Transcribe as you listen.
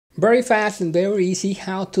Very fast and very easy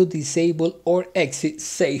how to disable or exit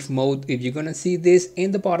safe mode. If you're gonna see this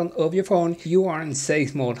in the bottom of your phone, you are in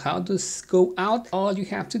safe mode. How to go out? All you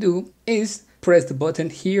have to do is press the button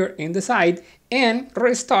here in the side and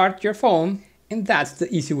restart your phone. And that's the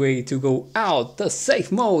easy way to go out, the safe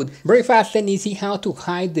mode. Very fast and easy how to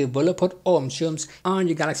hide developer options on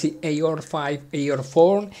your Galaxy A05,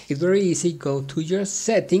 A04. It's very easy. Go to your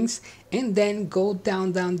settings and then go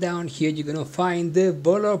down here. You're gonna find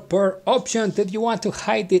developer options. If you want to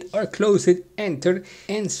hide it or close it, enter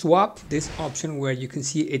and swap this option where you can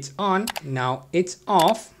see it's on. Now it's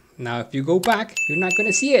off. Now if you go back, you're not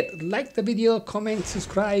gonna see it. Like the video, comment,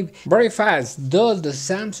 subscribe. Very fast. Does the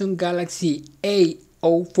Samsung Galaxy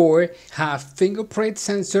A04 have fingerprint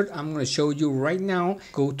sensor? I'm gonna show you right now.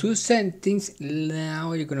 Go to settings.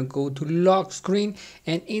 Now you're gonna go to lock screen,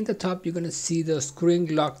 and in the top you're gonna see the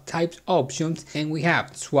screen lock types options, and we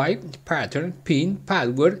have swipe, pattern, pin,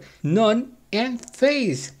 password, none, and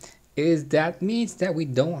face. That means that we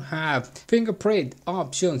don't have fingerprint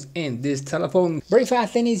options in this telephone. Very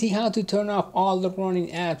fast and easy how to turn off all the running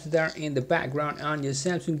apps that are in the background on your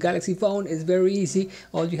Samsung Galaxy phone. Is very easy.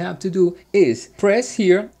 All you have to do is press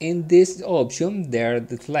here in this option.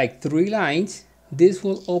 There's like 3 lines. This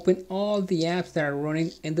will open all the apps that are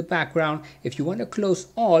running in the background. If you want to close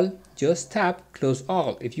all, just tap close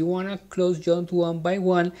all. If you want to close just one by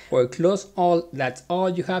one or close all, that's all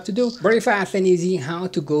you have to do. Very fast and easy how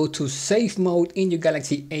to go to safe mode in your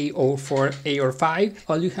Galaxy A04, A05.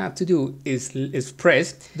 All you have to do is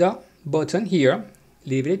press the button here,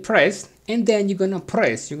 leave it pressed, and then you're gonna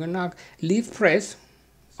leave press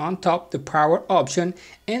on top the power option,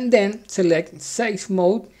 and then select safe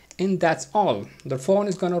mode. And that's all. The phone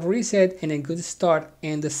is gonna reset and then go to start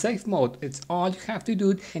in the safe mode. It's all you have to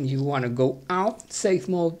do. And you want to go out safe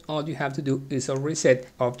mode, all you have to do is a reset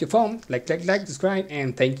of your phone. Like, subscribe,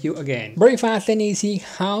 and thank you again. Very fast and easy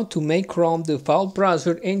how to make Chrome the default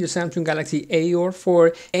browser in your Samsung Galaxy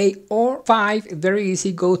A04, A05. Very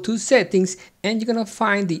easy. Go to settings and you're gonna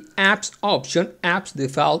find the apps option, apps,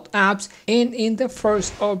 default apps, and in the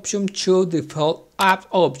first option, show default app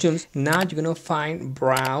options. Now you're gonna find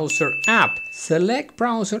browser app. Select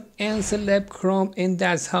browser and select Chrome, and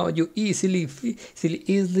that's how you easily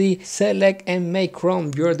select and make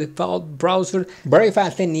Chrome your default browser. Very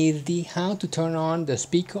fast and easy how to turn on the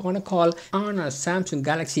speaker on a call on a Samsung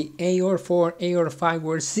Galaxy A04, A05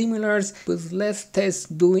 were similar, but let's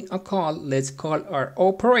test doing a call. Let's call our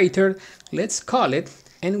operator. Let's call it.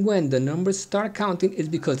 And when the numbers start counting, it's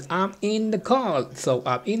because I'm in the call. So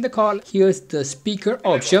I'm in the call. Here's the speaker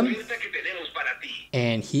option.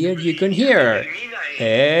 And here you can hear.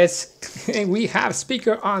 Yes, we have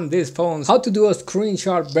speaker on this phone. How to do a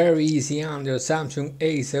screenshot? Very easy on your Samsung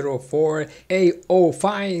A04,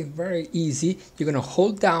 A05. Very easy. You're gonna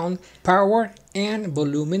hold down power and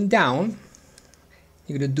volume down.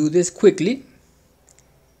 You're gonna do this quickly.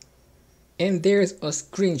 And there's a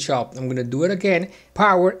screenshot. I'm gonna do it again.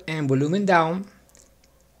 Power and volume down.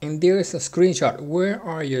 And there's a screenshot. Where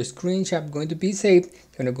are your screenshots going to be saved?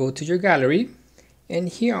 You're gonna go to your gallery. And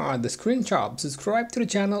here are the screenshots. Subscribe to the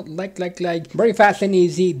channel, like. Very fast and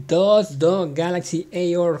easy. Does the Galaxy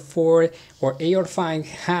A04 or A05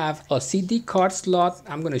 have a CD card slot?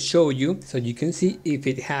 I'm gonna show you so you can see if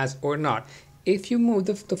it has or not. If you move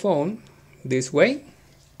the phone this way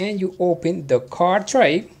and you open the card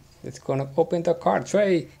tray, it's gonna open the card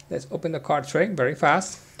tray. Let's open the card tray very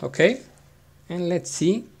fast. Okay, and let's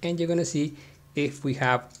see, and you're gonna see if we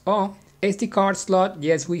have SD card slot.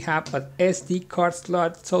 Yes, we have an SD card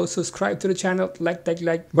slot. So subscribe to the channel, like.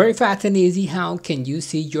 Very fast and easy how can you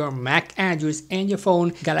see your MAC address and your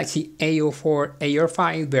phone Galaxy A04,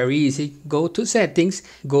 A05? Very easy. Go to settings,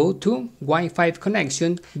 go to Wi-Fi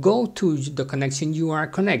connection, go to the connection you are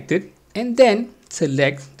connected, and then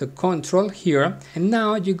select the control here. And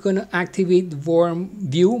now you're gonna activate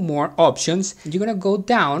view more options. You're gonna go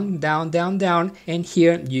down, and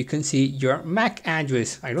here you can see your MAC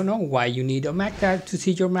address. I don't know why you need a MAC address to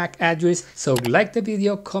see your MAC address. So like the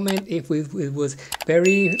video, comment if it was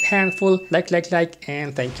very handful, like,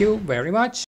 and thank you very much.